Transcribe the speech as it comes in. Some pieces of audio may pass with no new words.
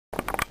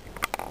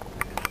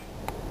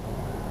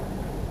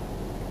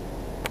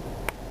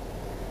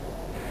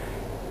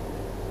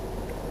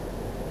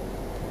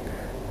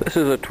This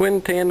is a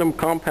twin tandem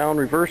compound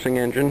reversing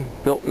engine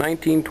built in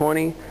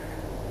 1920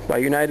 by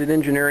United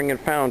Engineering and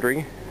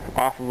Foundry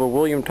off of a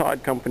William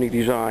Todd Company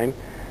design,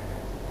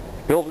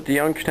 built at the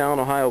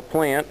Youngstown, Ohio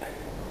plant.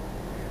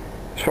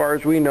 As far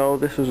as we know,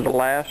 this is the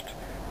last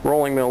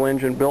rolling mill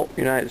engine built in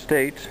the United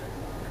States,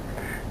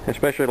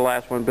 especially the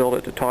last one built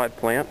at the Todd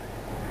plant.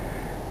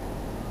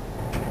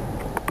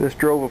 This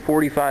drove a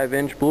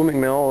 45-inch blooming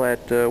mill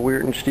at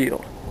Weirton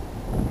Steel.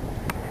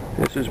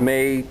 This is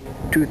May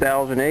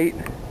 2008.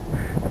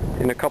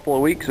 In a couple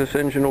of weeks, this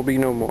engine will be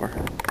no more.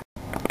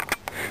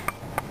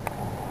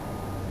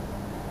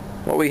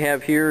 What we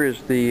have here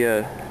is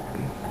the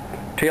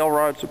tail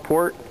rod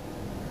support.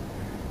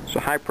 It's a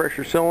high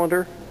pressure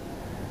cylinder,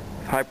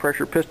 high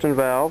pressure piston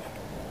valve.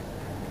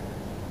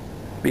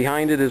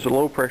 Behind it is a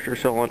low pressure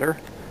cylinder.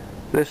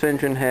 This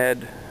engine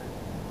had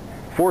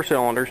 4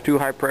 cylinders, 2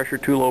 high pressure,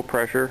 2 low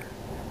pressure.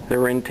 They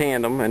were in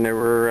tandem and they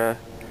were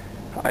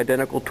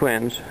identical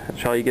twins.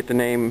 That's how you get the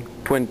name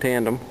twin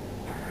tandem.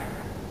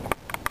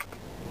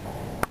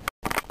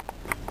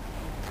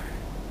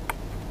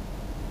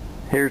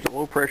 Here's the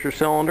low pressure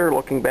cylinder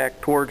looking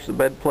back towards the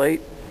bed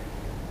plate.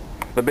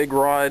 The big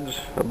rods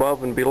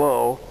above and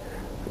below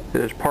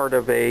is part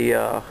of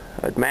a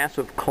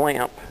massive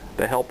clamp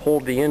to help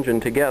hold the engine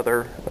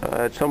together.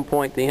 At some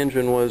point the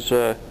engine was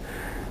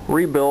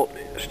rebuilt,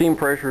 steam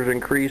pressures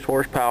increased,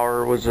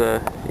 horsepower was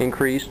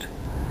increased,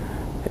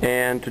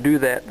 and to do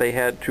that they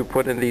had to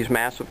put in these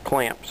massive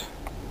clamps.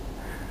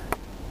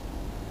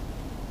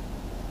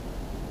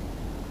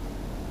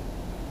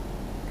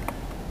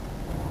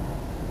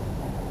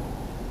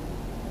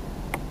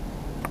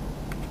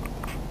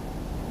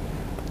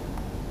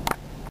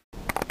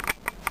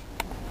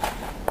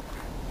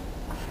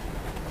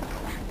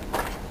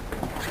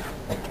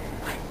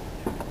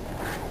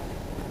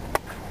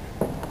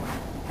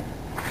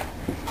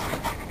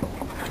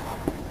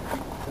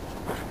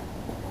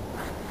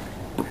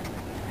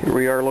 Here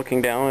we are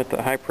looking down at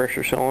the high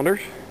pressure cylinders.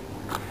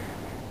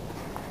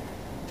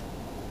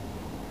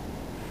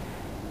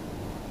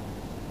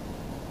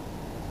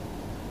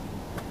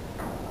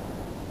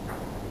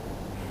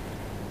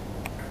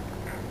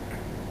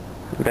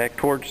 Back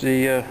towards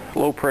the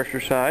low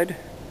pressure side.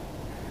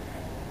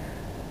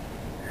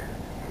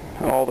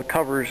 All the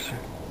covers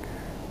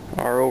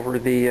are over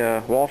the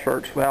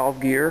Walshart's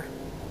valve gear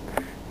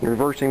and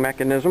reversing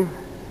mechanism.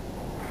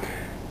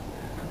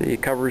 The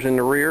covers in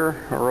the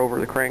rear are over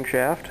the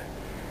crankshaft.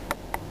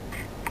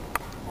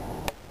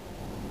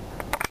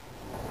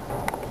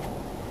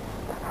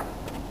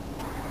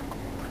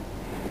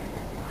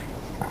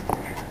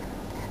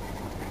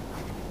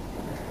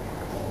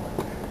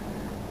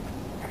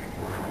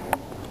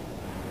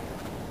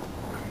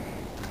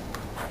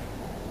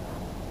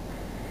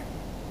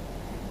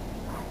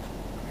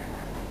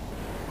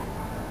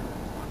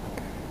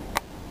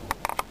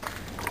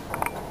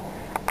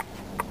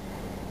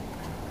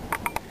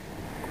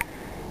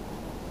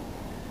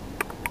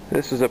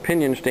 This is a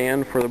pinion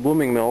stand for the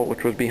blooming mill,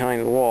 which was behind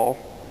the wall.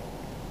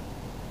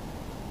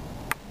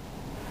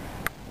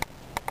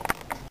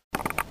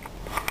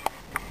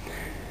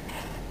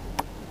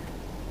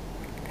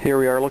 Here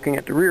we are looking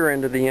at the rear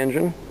end of the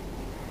engine.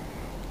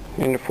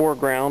 In the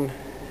foreground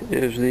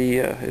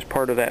is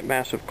part of that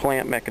massive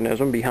clamp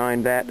mechanism.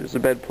 Behind that is the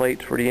bed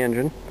plates for the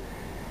engine.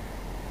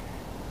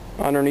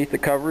 Underneath the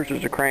covers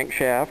is the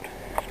crankshaft,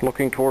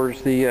 looking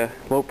towards the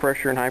low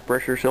pressure and high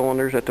pressure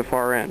cylinders at the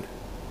far end.